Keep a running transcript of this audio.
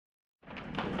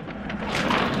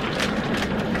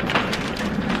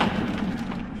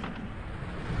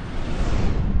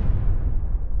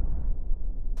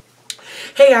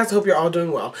Hey guys, hope you're all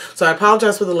doing well. So I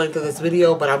apologize for the length of this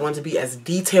video, but I wanted to be as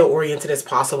detail oriented as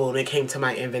possible when it came to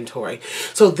my inventory.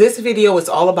 So this video is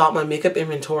all about my makeup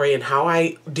inventory and how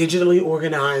I digitally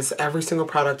organize every single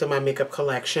product in my makeup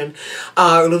collection.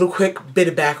 A little quick bit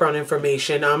of background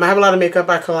information. I have a lot of makeup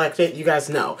I collected, you guys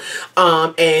know.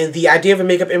 And the idea of a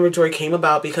makeup inventory came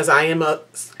about because I am a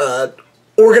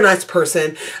organized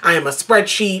person. I am a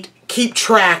spreadsheet, keep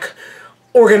track,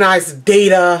 organized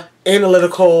data,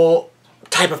 analytical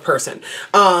type of person.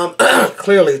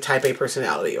 Clearly type A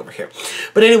personality over here.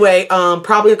 But anyway,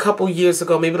 probably a couple years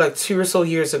ago, maybe like 2 or so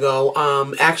years ago,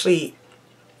 actually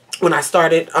when I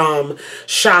started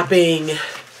shopping,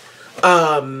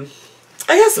 I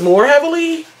guess more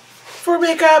heavily for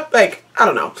makeup, like, I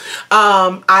don't know,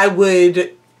 I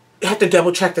would have to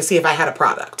double check to see if I had a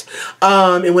product.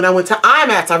 And when I went to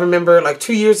IMAX, I remember like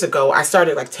 2 years ago, I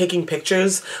started like taking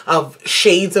pictures of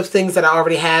shades of things that I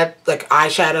already had, like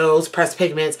eyeshadows, pressed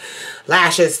pigments,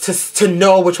 lashes, to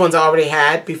know which ones I already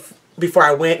had before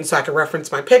I went, and so I could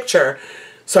reference my picture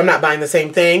so I'm not buying the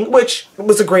same thing, which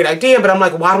was a great idea. But I'm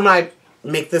like, why don't I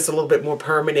make this a little bit more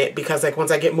permanent, because like once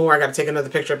I get more I got to take another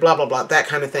picture, blah blah blah, that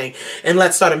kind of thing. And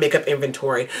let's start a makeup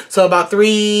inventory. So about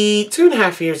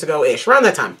 2.5 years ago ish, around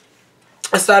that time,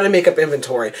 I started a makeup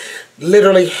inventory,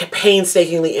 literally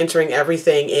painstakingly entering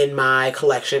everything in my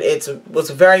collection. It was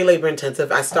very labor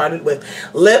intensive. I started with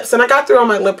lips, and I got through all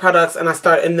my lip products, and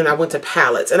then I went to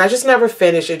palettes, and I just never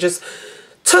finished. It just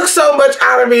took so much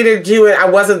out of me to do it. I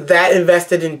wasn't that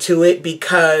invested into it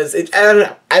because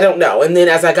I don't know. And then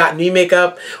as I got new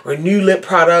makeup or new lip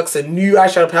products and new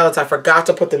eyeshadow palettes, I forgot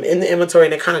to put them in the inventory,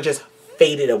 and it kind of just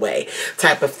faded away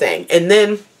type of thing. And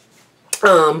then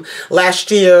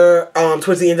last year,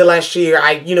 towards the end of last year,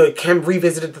 I,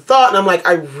 revisited the thought, and I'm like,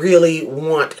 I really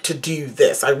want to do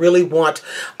this. I really want,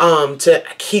 to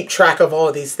keep track of all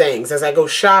of these things as I go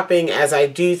shopping, as I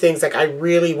do things. Like, I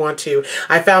really want to.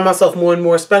 I found myself more and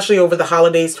more, especially over the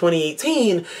holidays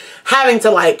 2018, having to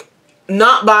like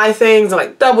not buy things and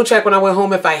like double check when I went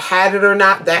home if I had it or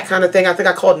not, that kind of thing. I think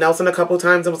I called Nelson a couple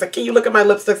times and was like, can you look at my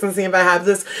lipsticks and see if I have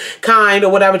this kind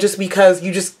or whatever, just because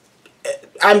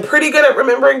I'm pretty good at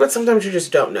remembering, but sometimes you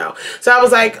just don't know. So I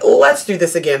was like, let's do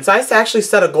this again. So I actually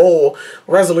set a goal,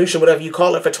 resolution, whatever you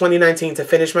call it, for 2019 to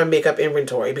finish my makeup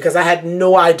inventory, because I had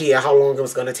no idea how long it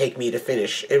was going to take me to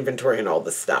finish inventory and all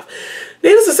this stuff.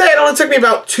 Needless to say, it only took me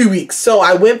about 2 weeks. So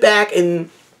I went back and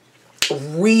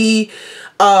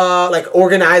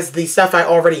organized the stuff I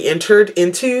already entered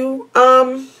into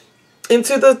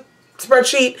the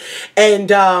spreadsheet, and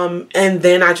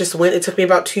then I just went. It took me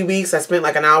about 2 weeks. I spent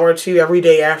like an hour or two every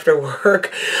day after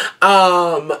work,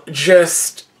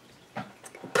 just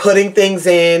putting things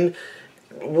in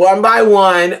one by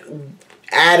one,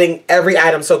 adding every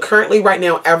item. So currently, right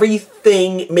now,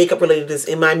 everything makeup related is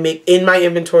in my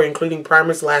inventory, including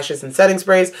primers, lashes, and setting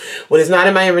sprays. What is not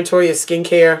in my inventory is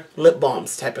skincare, lip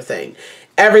balms type of thing.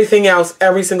 Everything else,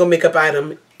 every single makeup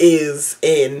item is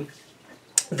in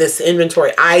this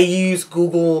inventory. I use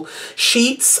Google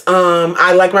Sheets.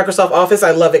 I like Microsoft Office.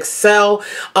 I love Excel.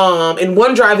 And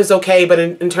OneDrive is okay, but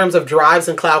in terms of drives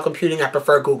and cloud computing, I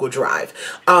prefer Google Drive.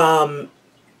 I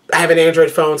have an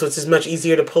Android phone, so it's just much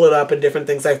easier to pull it up and different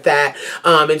things like that.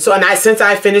 Since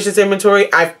I finished this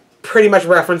inventory, I've pretty much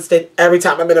referenced it every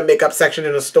time I'm in a makeup section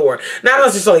in a store. Not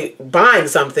necessarily buying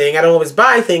something. I don't always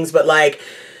buy things, but like,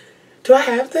 do I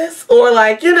have this? Or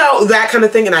like, that kind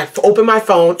of thing. And I open my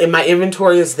phone and my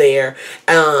inventory is there.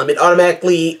 It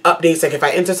automatically updates. Like if I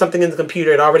enter something in the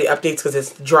computer, it already updates because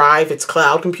it's Drive, it's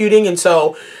cloud computing. And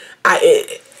so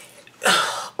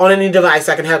on any device,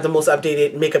 I can have the most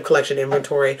updated makeup collection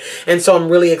inventory. And so I'm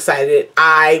really excited.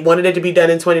 I wanted it to be done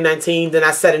in 2019. Then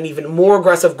I set an even more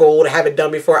aggressive goal to have it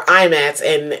done before IMAX.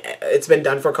 And it's been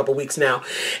done for a couple weeks now.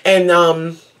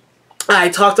 And, I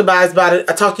talked to you guys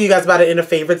about it in a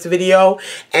favorites video,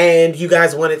 and you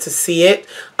guys wanted to see it.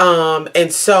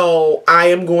 And so I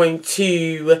am going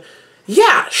to,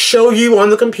 show you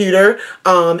on the computer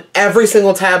every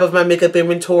single tab of my makeup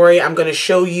inventory. I'm going to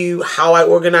show you how I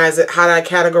organize it, how I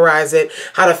categorize it,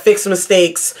 how to fix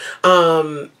mistakes.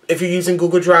 If you're using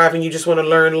Google Drive and you just want to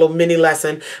learn a little mini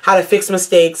lesson, how to fix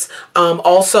mistakes.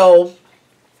 Also,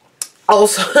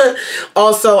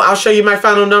 I'll show you my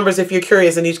final numbers if you're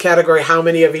curious in each category, how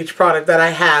many of each product that I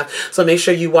have. So make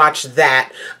sure you watch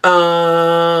that.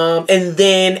 And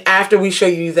then after we show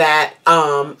you that,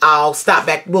 I'll stop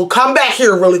back. We'll come back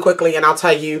here really quickly and I'll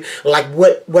tell you like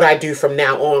what I do from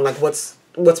now on, like what's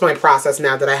my process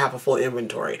now that I have a full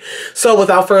inventory. So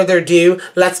without further ado,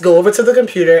 let's go over to the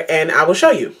computer and I will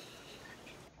show you.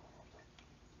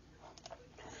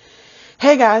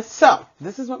 Hey guys, so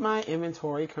this is what my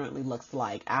inventory currently looks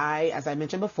like. As I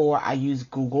mentioned before, I use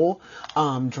Google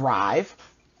Drive.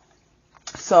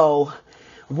 So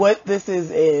what this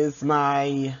is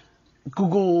my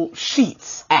Google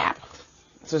Sheets app.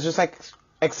 So it's just like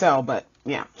Excel, but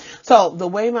yeah. So the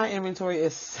way my inventory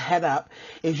is set up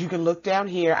is you can look down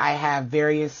here. I have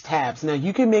various tabs. Now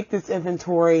you can make this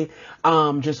inventory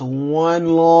just one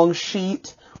long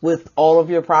sheet with all of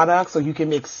your products, so you can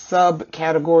make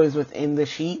subcategories within the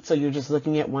sheet, so you're just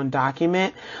looking at one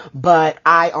document. But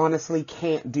I honestly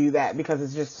can't do that because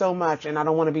it's just so much, and I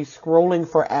don't want to be scrolling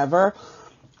forever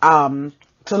to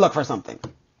look for something.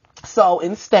 So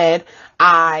instead,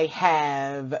 I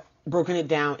have broken it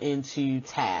down into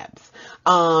tabs.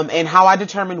 And how I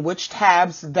determine which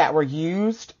tabs that were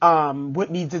used, what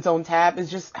needs its own tab,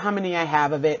 is just how many I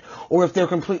have of it, or if they're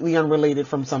completely unrelated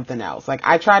from something else. Like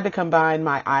I tried to combine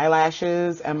my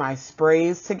eyelashes and my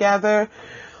sprays together,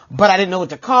 but I didn't know what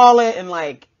to call it. And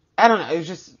like, I don't know, it's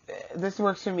just, this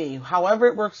works for me. However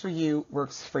it works for you,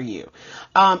 works for you.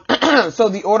 So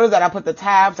the order that I put the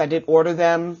tabs, I did order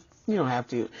them. You don't have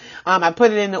to. I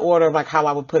put it in the order of like how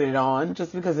I would put it on,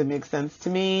 just because it makes sense to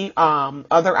me.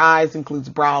 Other eyes includes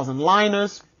brows and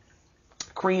liners,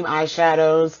 cream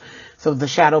eyeshadows, so the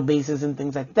shadow bases and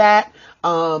things like that.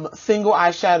 Single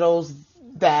eyeshadows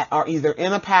that are either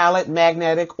in a palette,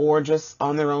 magnetic, or just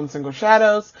on their own single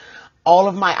shadows. All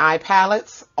of my eye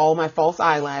palettes, all my false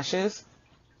eyelashes,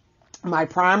 my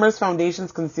primers,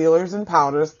 foundations, concealers, and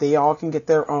powders, they all can get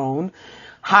their own.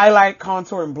 Highlight,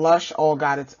 contour, and blush all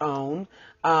got its own.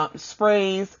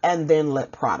 Sprays, and then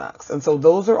lip products. And so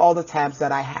those are all the tabs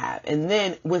that I have. And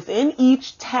then within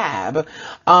each tab,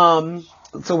 so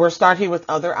we'll start here with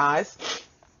other eyes.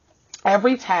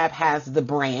 Every tab has the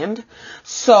brand.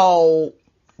 So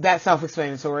that's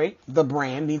self-explanatory. The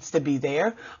brand needs to be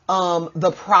there.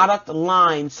 The product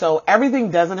line. So everything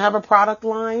doesn't have a product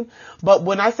line. But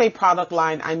when I say product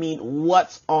line, I mean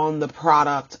what's on the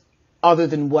product other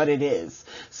than what it is.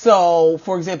 So,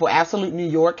 for example, Absolute New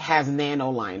York has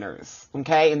nano liners,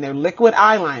 okay? And they're liquid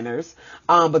eyeliners,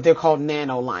 but they're called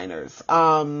nano liners.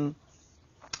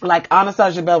 Like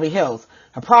Anastasia Beverly Hills,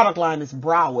 her product line is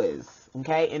Brow Wiz,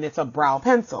 okay? And it's a brow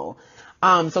pencil.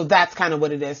 So that's kind of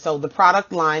what it is. So the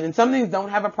product line, and some things don't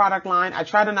have a product line. I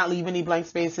try to not leave any blank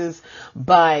spaces,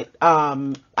 but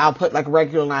I'll put like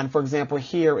regular line, for example,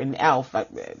 here in ELF, like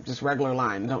just regular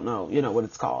line. Don't know, you know what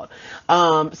it's called.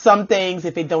 Some things,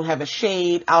 if they don't have a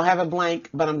shade, I'll have a blank,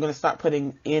 but I'm going to start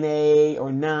putting NA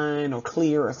or none or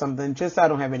clear or something, just so I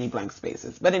don't have any blank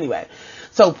spaces. But anyway,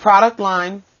 so product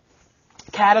line.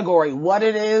 Category, what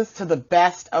it is to the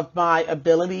best of my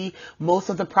ability. Most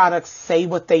of the products say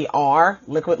what they are: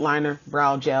 liquid liner,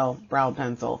 brow gel, brow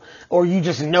pencil, or you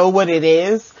just know what it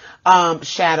is.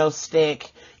 Shadow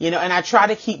stick, you know, and I try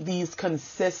to keep these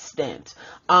consistent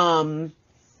in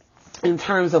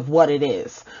terms of what it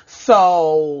is.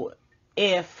 So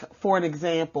if, for an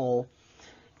example,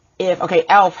 okay,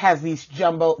 ELF has these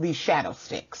shadow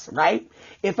sticks, right?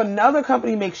 If another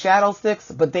company makes shadow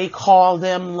sticks, but they call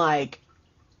them like,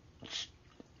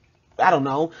 I don't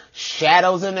know,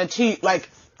 shadows in the teeth, like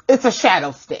it's a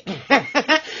shadow stick.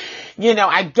 You know,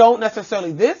 I don't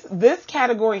necessarily, this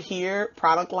category here,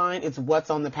 product line, is what's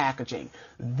on the packaging.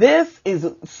 This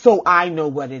is so I know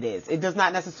what it is. It does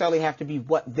not necessarily have to be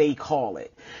what they call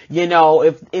it. You know,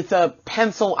 if it's a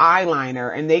pencil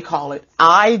eyeliner and they call it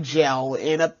eye gel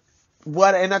in a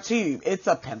tube, it's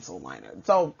a pencil liner.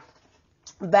 So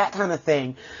that kind of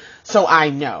thing. So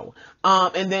I know.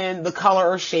 And then the color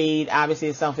or shade, obviously,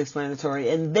 is self-explanatory.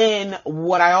 And then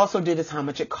what I also did is how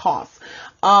much it costs.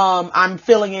 I'm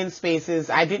filling in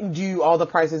spaces. I didn't do all the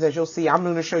prices, as you'll see. I'm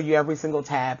going to show you every single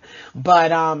tab.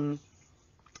 But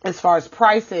as far as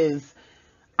prices,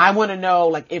 I want to know,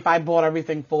 like, if I bought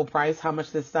everything full price, how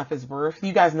much this stuff is worth.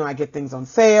 You guys know I get things on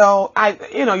sale.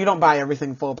 You don't buy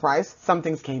everything full price. Some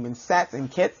things came in sets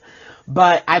and kits.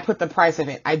 But I put the price of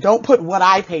it. I don't put what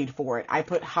I paid for it. I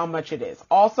put how much it is.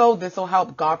 Also, this will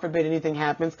help, God forbid anything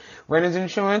happens. Renter's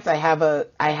insurance, I have a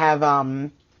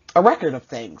record of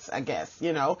things, I guess,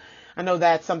 you know. I know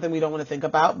that's something we don't want to think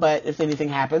about, but if anything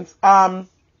happens.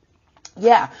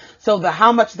 Yeah, so the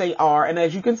how much they are, and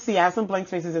as you can see, I have some blank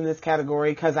spaces in this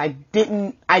category because I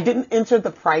didn't enter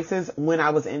the prices when I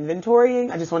was inventorying.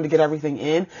 I just wanted to get everything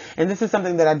in, and this is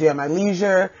something that I do at my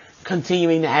leisure,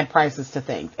 continuing to add prices to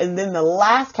things. And then the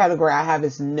last category I have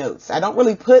is notes. I don't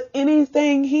really put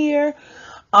anything here,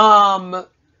 in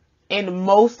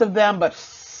most of them, but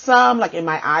some, like in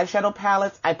my eyeshadow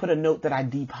palettes, I put a note that I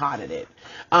depotted it,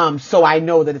 so I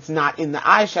know that it's not in the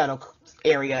eyeshadow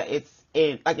area. It's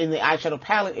in the eyeshadow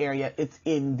palette area, it's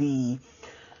in the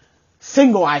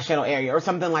single eyeshadow area or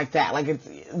something like that. Like it's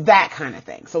that kind of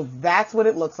thing. So that's what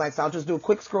it looks like. So I'll just do a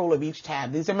quick scroll of each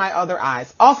tab. These are my other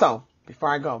eyes. Also, before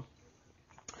I go,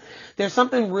 there's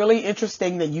something really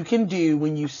interesting that you can do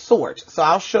when you sort. So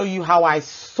I'll show you how I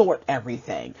sort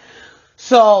everything.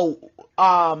 So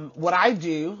what I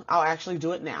do, I'll actually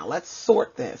do it now. Let's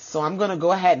sort this. So I'm going to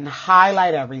go ahead and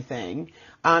highlight everything.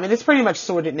 And it's pretty much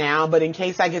sorted now, but in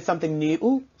case I get something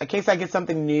new,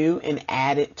 and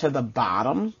add it to the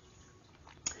bottom,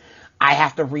 I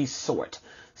have to resort.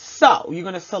 So you're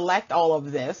going to select all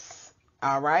of this.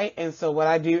 All right. And so what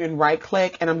I do, and right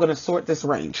click, and I'm going to sort this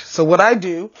range. So what I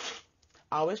do,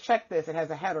 I always check this. It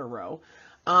has a header row.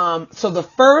 So the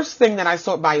first thing that I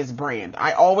sort by is brand.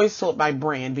 I always sort by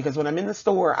brand because when I'm in the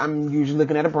store, I'm usually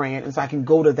looking at a brand, and so I can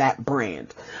go to that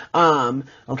brand.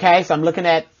 Okay. So I'm looking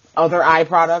at other eye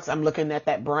products. I'm looking at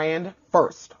that brand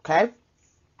first. Okay.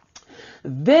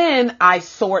 Then I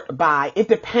sort by, it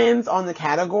depends on the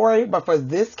category, but for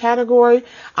this category,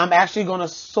 I'm actually going to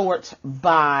sort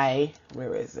by,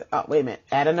 where is it? Oh, wait a minute.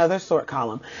 Add another sort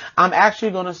column. I'm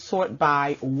actually going to sort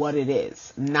by what it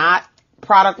is, not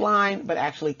product line, but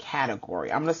actually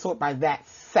category. I'm going to sort by that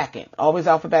second, always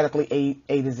alphabetically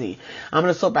A to Z. I'm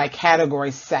going to sort by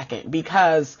category second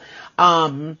because,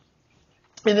 in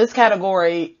this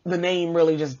category, the name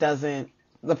really just doesn't,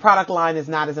 the product line is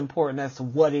not as important as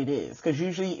what it is. Because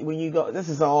usually when you go, this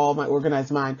is all my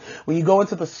organized mind. When you go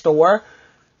into the store,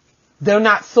 they're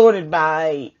not sorted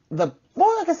by the,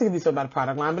 well, I guess it can be sorted by the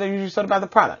product line, but they're usually sorted by the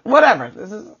product. Whatever.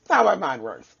 This is how my mind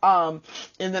works. And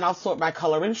then I'll sort by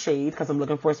color and shade because I'm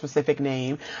looking for a specific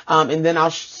name. And then I'll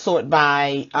sort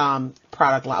by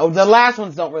product line. Oh, the last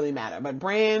ones don't really matter, but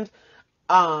brand,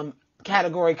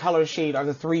 category, color, shade are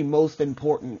the three most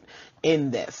important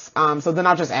in this. So then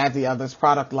I'll just add the others,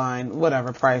 product line,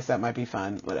 whatever, price, that might be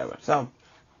fun, whatever. So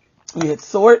you hit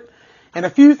sort, and a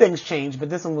few things change, but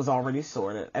this one was already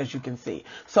sorted, as you can see.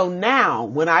 So now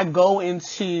when I go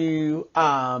into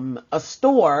a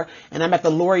store and I'm at the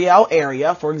L'Oreal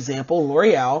area, for example,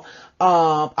 L'Oreal,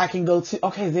 I can go to,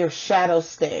 okay, their shadow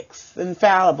sticks,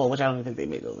 Infallible, which I don't think they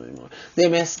make those anymore, their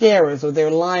mascaras or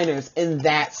their liners, and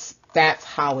that's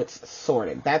how it's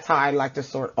sorted. That's how I like to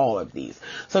sort all of these.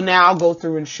 So now I'll go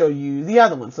through and show you the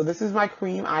other one. So this is my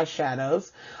cream eyeshadows.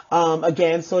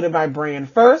 Again, sorted by brand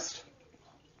first.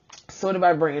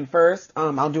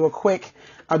 I'll do a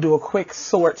quick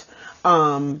sort,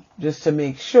 just to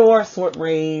make sure. Sort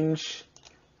range.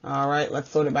 All right. Let's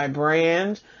sort it by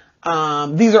brand.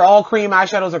 These are all cream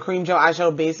eyeshadows or cream gel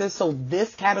eyeshadow bases. So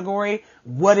this category,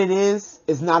 what it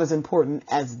is not as important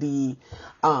as the,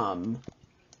 oh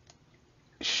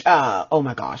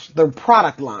my gosh, the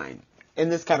product line. In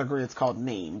this category, it's called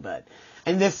name, but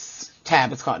in this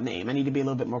tab, it's called name. I need to be a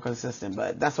little bit more consistent,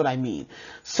 but that's what I mean.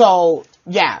 So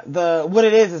yeah, what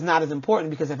it is not as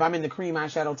important because if I'm in the cream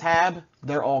eyeshadow tab,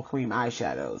 they're all cream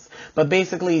eyeshadows. But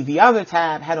basically the other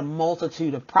tab had a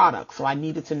multitude of products. So I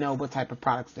needed to know what type of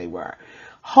products they were.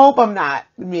 Hope I'm not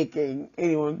getting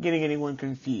anyone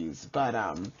confused, but,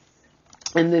 and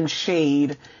then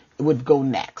shade would go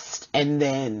next. And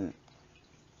then,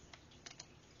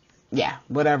 yeah,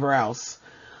 whatever else.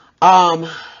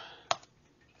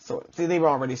 So see, they were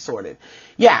already sorted.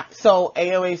 Yeah. So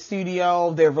AOA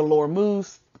Studio, their Velour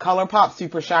Mousse, ColourPop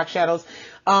Super Shock Shadows.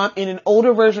 In an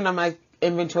older version of my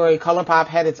inventory, ColourPop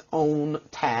had its own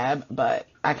tab, but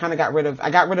I kind of got rid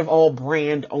of all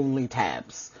brand only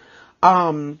tabs.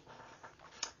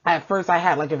 At first I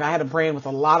had, like, if I had a brand with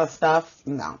a lot of stuff,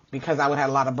 no, because I would have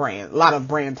a lot of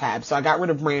brand tabs. So I got rid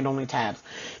of brand only tabs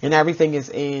and everything is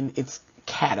in its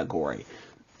category.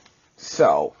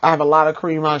 So I have a lot of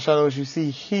cream eyeshadows you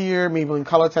see here, Maybelline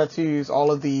Color Tattoos.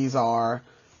 All of these are,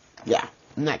 yeah,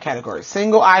 in that category.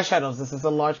 Single eyeshadows. This is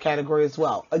a large category as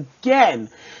well. Again,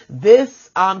 this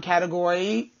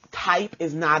category type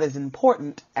is not as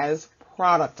important as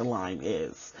product line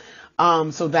is.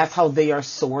 So that's how they are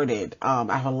sorted.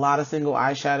 I have a lot of single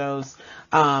eyeshadows.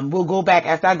 We'll go back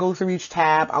after I go through each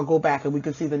tab. I'll go back and we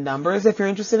can see the numbers if you're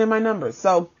interested in my numbers.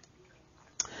 So,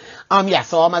 yeah,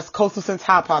 so all my Coastal Scents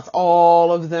Hot Pots,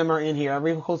 all of them are in here.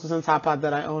 Every Coastal Scents Hot Pot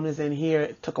that I own is in here.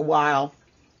 It took a while.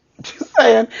 Just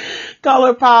saying.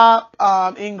 ColourPop,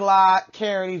 Inglot,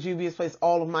 Carity, Juvia's Place,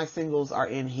 all of my singles are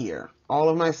in here. All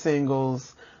of my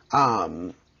singles,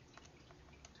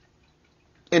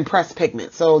 in pressed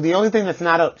pigment. So the only thing that's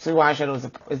not a single eyeshadow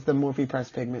is the Morphe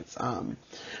pressed pigments,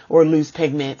 or loose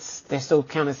pigments. They're still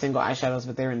counted single eyeshadows,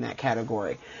 but they're in that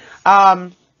category.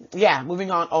 Yeah,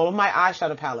 moving on, all of my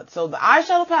eyeshadow palettes. So the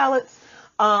eyeshadow palettes,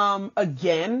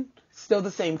 again, still the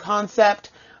same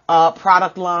concept.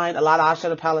 Product line. A lot of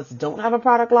eyeshadow palettes don't have a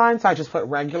product line, so I just put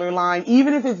regular line.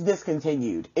 Even if it's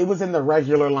discontinued, it was in the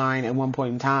regular line at one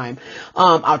point in time.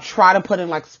 I'll try to put in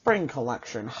like spring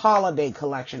collection, holiday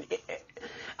collection.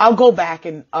 I'll go back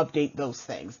and update those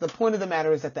things. The point of the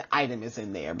matter is that the item is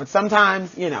in there. But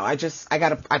sometimes, you know, I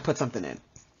put something in.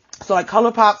 So like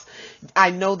ColourPop's,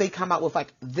 I know they come out with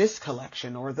like this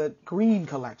collection or the green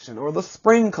collection or the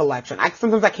spring collection.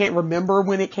 Sometimes I can't remember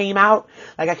when it came out.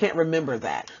 Like I can't remember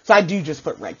that. So I do just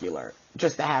put regular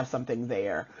just to have something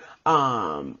there.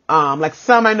 Like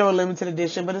some I know are limited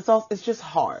edition, but it's just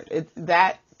hard.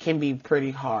 That can be pretty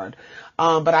hard.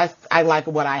 But I like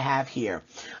what I have here.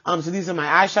 So these are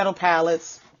my eyeshadow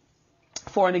palettes.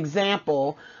 For an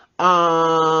example,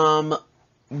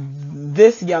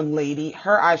 this young lady,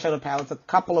 her eyeshadow palettes, a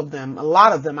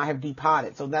lot of them I have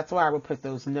depotted. So that's where I would put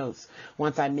those notes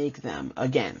once I make them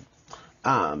again.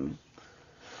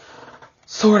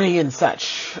 Sorting and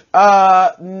such.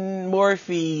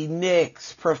 Morphe,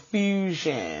 NYX,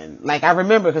 Profusion. Like I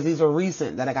remember because these were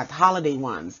recent that I got the holiday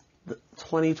ones.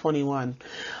 2021.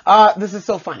 This is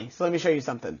so funny. So let me show you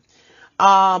something.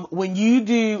 When you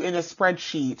do in a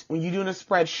spreadsheet,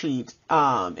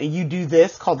 and you do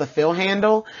this called the fill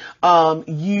handle,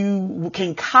 you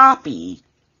can copy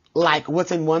like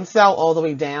what's in one cell all the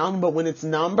way down, but when it's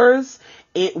numbers,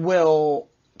 it will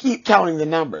keep counting the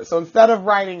numbers. So instead of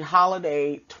writing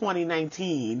holiday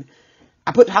 2019,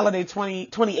 I put holiday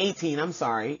 2018, I'm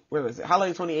sorry. Where was it?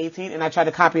 Holiday 2018. And I tried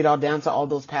to copy it all down to all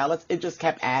those palettes. It just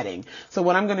kept adding. So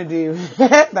what I'm going to do,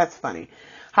 that's funny.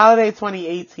 Holiday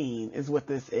 2018 is what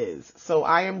this is. So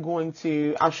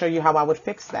I'll show you how I would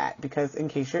fix that because in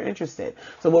case you're interested.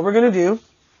 So what we're going to do,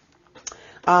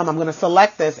 I'm going to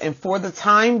select this. And for the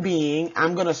time being,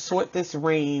 I'm going to sort this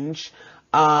range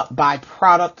by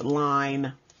product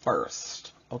line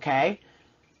first. Okay.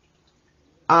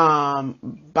 By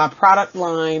product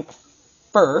line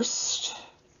first.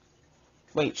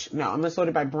 Wait, no, I'm going to sort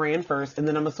it by brand first, and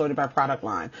then I'm going to sort it by product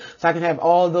line. So I can have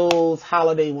all those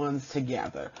holiday ones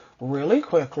together really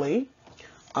quickly.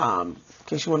 In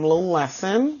case you want a little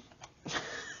lesson.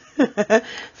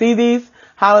 See these?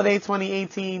 Holiday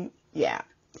 2018. Yeah.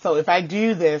 So if I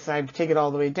do this, I take it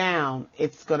all the way down,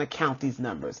 it's going to count these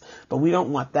numbers. But we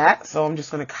don't want that, so I'm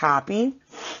just going to copy.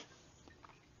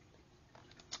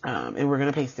 And we're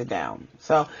going to paste it down.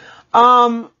 So,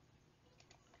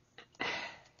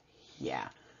 yeah,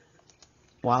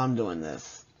 while I'm doing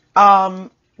this,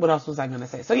 what else was I going to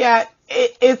say? So yeah,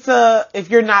 if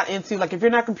you're not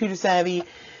computer savvy,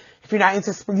 if you're not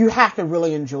into, you have to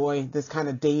really enjoy this kind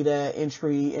of data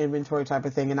entry, inventory type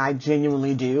of thing. And I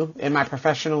genuinely do in my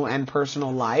professional and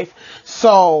personal life.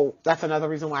 So that's another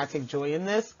reason why I take joy in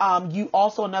this.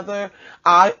 Another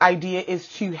idea is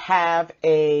to have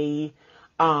a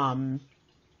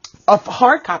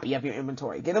hard copy of your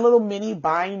inventory. Get a little mini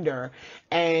binder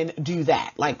and do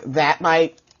that. Like that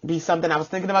might be something I was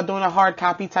thinking about doing, a hard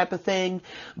copy type of thing,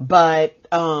 but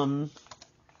I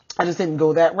just didn't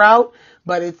go that route.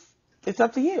 But it's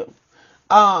up to you.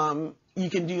 You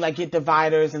can do like get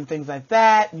dividers and things like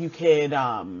that. You could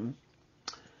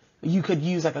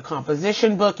use like a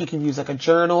composition book. You can use like a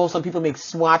journal. Some people make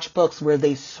swatch books where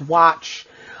they swatch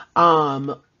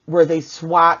the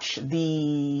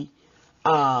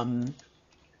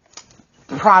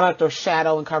product or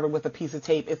shadow and cover it with a piece of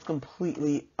tape. It's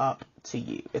completely up to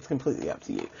you.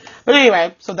 But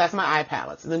anyway, so that's my eye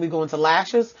palettes. And then we go into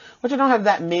lashes, which I don't have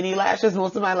that many lashes.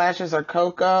 Most of my lashes are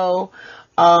cocoa.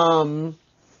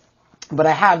 But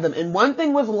I have them. And one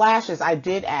thing with lashes I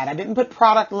didn't put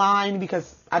product line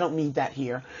because I don't need that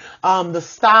here. The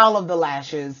style of the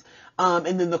lashes,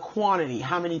 and then the quantity,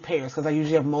 how many pairs, because I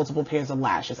usually have multiple pairs of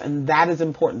lashes, and that is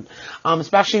important,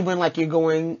 especially when like you're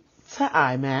going to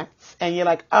IMAX and you're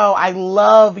like, oh,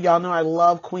 y'all know I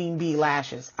love Queen Bee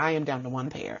lashes. I am down to one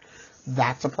pair.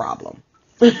 That's a problem.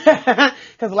 Because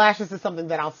lashes is something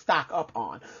that I'll stock up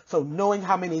on. So knowing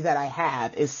how many that I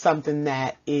have is something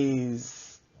that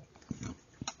is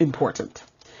important.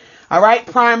 All right,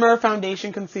 primer,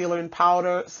 foundation, concealer, and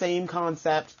powder, same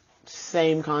concept.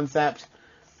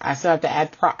 I still have to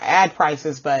add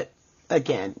prices, but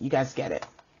again, you guys get it.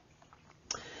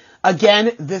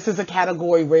 Again, this is a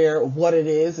category where what it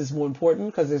is more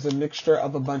important because there's a mixture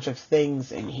of a bunch of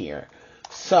things in here.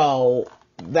 So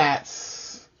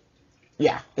that's,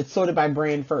 yeah, it's sorted by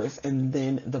brand first and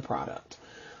then the product.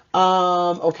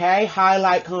 Okay,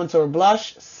 highlight, contour,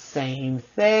 blush, same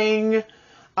thing.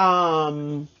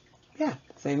 Yeah,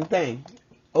 same thing.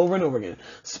 Over and over again.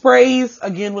 Sprays,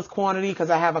 again, with quantity,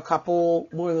 because I have a couple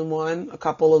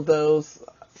of those.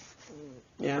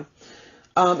 Yeah.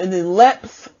 And then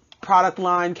lips, product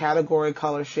line, category,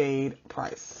 color, shade,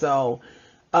 price. So,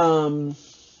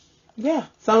 yeah,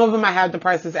 some of them I have the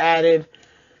prices added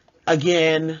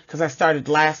again because I started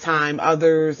last time.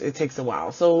 Others, it takes a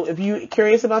while. So if you're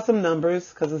curious about some numbers,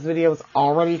 because this video is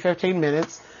already 15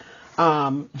 minutes,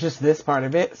 just this part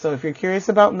of it. So if you're curious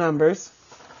about numbers,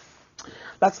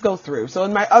 let's go through. So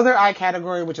in my other eye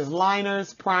category, which is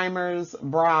liners, primers,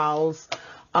 brows,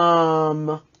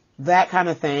 that kind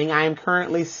of thing, I am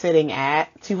currently sitting at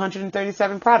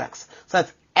 237 products. So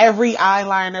that's every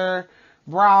eyeliner,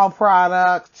 brow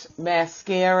product,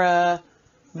 mascara,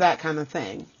 that kind of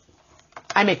thing.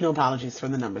 I make no apologies for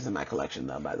the numbers in my collection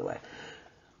though, by the way.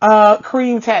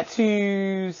 Cream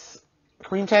tattoos,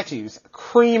 cream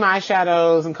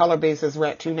eyeshadows and color bases, we're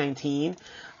at 219.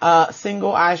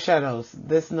 Single eyeshadows,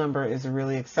 this number is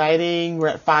really exciting. We're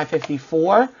at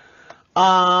 554.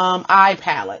 Eye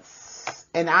palettes.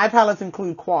 And eye palettes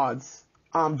include quads.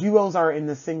 Duos are in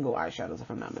the single eyeshadows,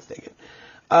 if I'm not mistaken.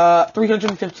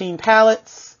 315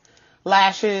 palettes.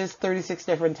 Lashes, 36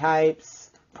 different types.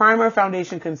 Primer,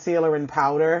 foundation, concealer, and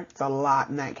powder. It's a lot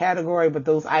in that category, but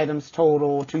those items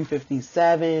total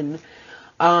 257.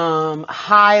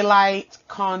 Highlight,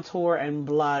 contour, and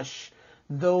blush.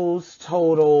 Those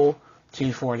total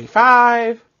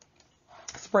 245.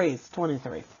 Sprays,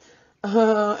 23.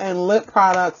 And lip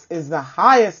products is the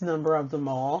highest number of them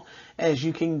all, as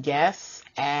you can guess,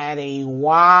 at a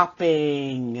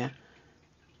whopping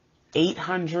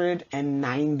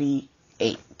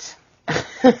 898.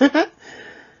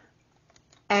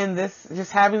 And this,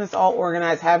 just having this all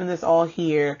organized, having this all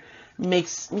here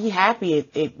makes me happy.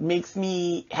 It makes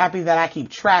me happy that I keep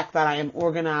track, that I am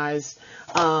organized.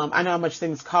 I know how much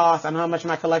things cost. I know how much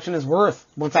my collection is worth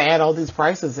once I add all these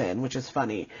prices in, which is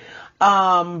funny.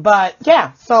 But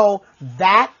yeah, so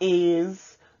that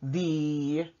is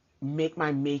the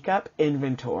my makeup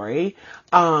inventory,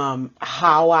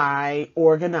 how I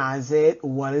organize it,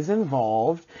 what is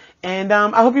involved. And,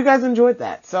 I hope you guys enjoyed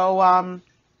that. So,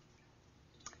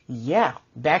 yeah,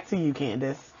 back to you,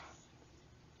 Candice.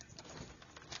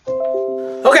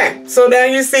 Okay, so now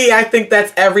you see, I think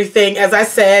that's everything. As I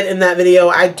said in that video,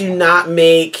 I do not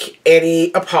make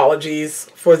any apologies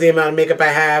for the amount of makeup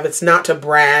I have. It's not to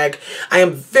brag. I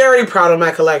am very proud of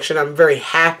my collection. I'm very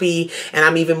happy, and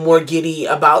I'm even more giddy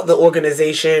about the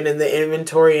organization and the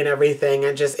inventory and everything.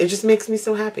 It just makes me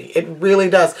so happy. It really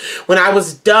does. When I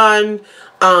was done,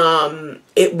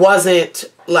 it wasn't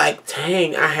like,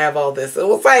 dang, I have all this. It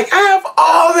was like, I have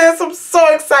all this. I'm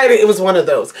so excited. It was one of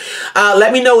those.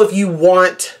 Let me know if you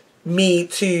want me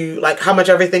to, like, how much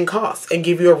everything costs and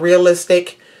give you a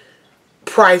realistic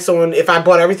price on, if I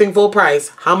bought everything full price,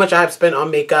 how much I've spent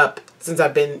on makeup since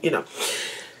I've been, you know.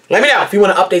 Let me know if you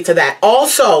want to update to that.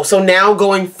 Also, so now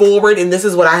going forward, and this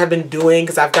is what I have been doing,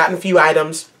 because I've gotten a few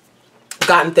items,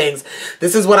 gotten things.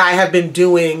 This is what I have been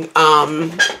doing,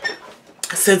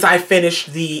 since I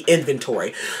finished the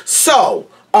inventory. So,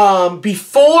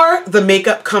 before the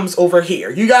makeup comes over here,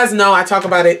 you guys know I talk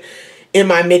about it in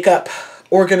my makeup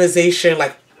organization,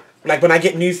 like when I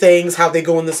get new things, how they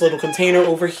go in this little container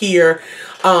over here,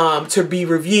 to be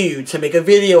reviewed, to make a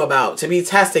video about, to be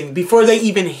testing, before they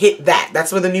even hit that.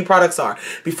 That's where the new products are.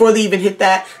 Before they even hit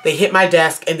that, they hit my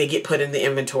desk and they get put in the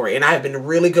inventory. And I have been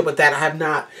really good with that. I have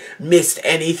not missed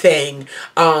anything.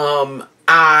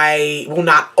 I will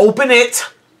not open it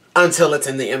until it's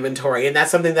in the inventory, and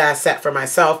that's something that I set for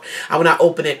myself. I will not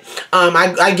open it.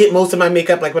 I get most of my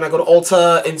makeup like when I go to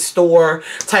Ulta in store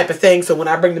type of thing. So when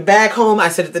I bring the bag home, I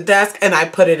sit at the desk and I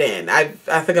put it in. I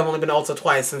think I've only been to Ulta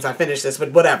twice since I finished this,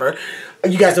 but whatever.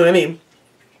 You guys know what I mean?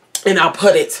 And I'll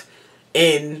put it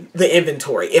in the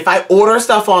inventory. If I order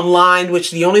stuff online,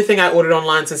 which the only thing I ordered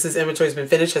online since this inventory has been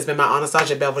finished has been my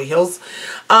Anastasia Beverly Hills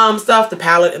stuff, the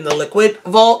palette and the liquid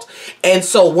vault. And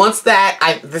so once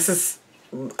that, this is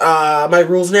my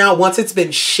rules now, once it's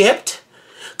been shipped,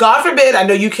 God forbid, I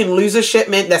know you can lose a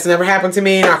shipment. That's never happened to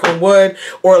me, knock on wood,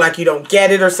 or like you don't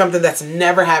get it or something. That's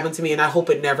never happened to me, and I hope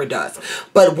it never does.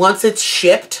 But once it's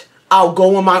shipped, I'll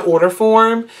go on my order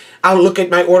form. I'll look at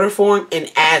my order form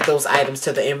and add those items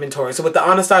to the inventory. So with the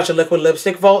Anastasia Liquid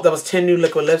Lipstick Vault, that was 10 new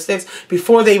liquid lipsticks.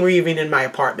 Before they were even in my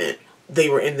apartment, they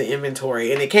were in the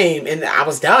inventory, and it came, and I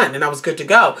was done, and I was good to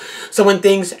go. So when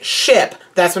things ship,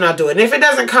 that's when I'll do it. And if it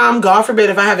doesn't come, God forbid,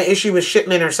 if I have an issue with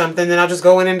shipment or something, then I'll just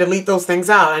go in and delete those things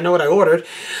out. I know what I ordered.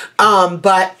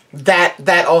 But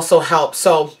that also helps.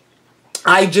 So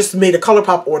I just made a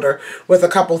ColourPop order with a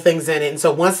couple things in it. And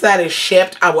so once that is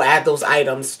shipped, I will add those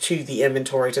items to the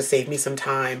inventory to save me some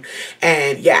time.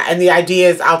 And yeah, and the idea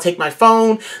is I'll take my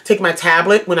phone, take my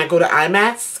tablet when I go to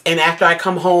IMAX. And after I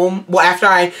come home, well, after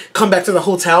I come back to the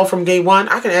hotel from day one,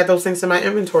 I can add those things to my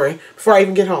inventory before I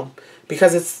even get home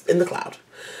because it's in the cloud.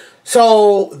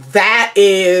 So that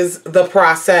is the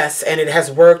process, and it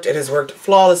has worked. It has worked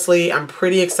flawlessly. I'm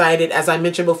pretty excited. As I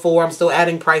mentioned before, I'm still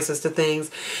adding prices to things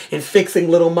and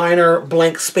fixing little minor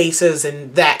blank spaces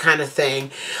and that kind of thing.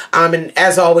 And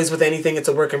as always with anything, it's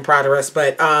a work in progress.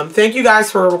 But thank you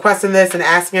guys for requesting this and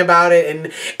asking about it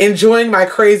and enjoying my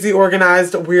crazy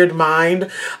organized weird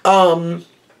mind.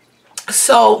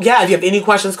 So yeah, if you have any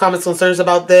questions, comments, concerns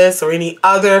about this or any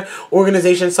other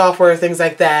organization software, things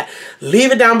like that,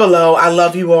 leave it down below. I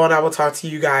love you all, and I will talk to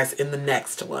you guys in the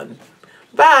next one.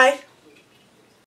 Bye.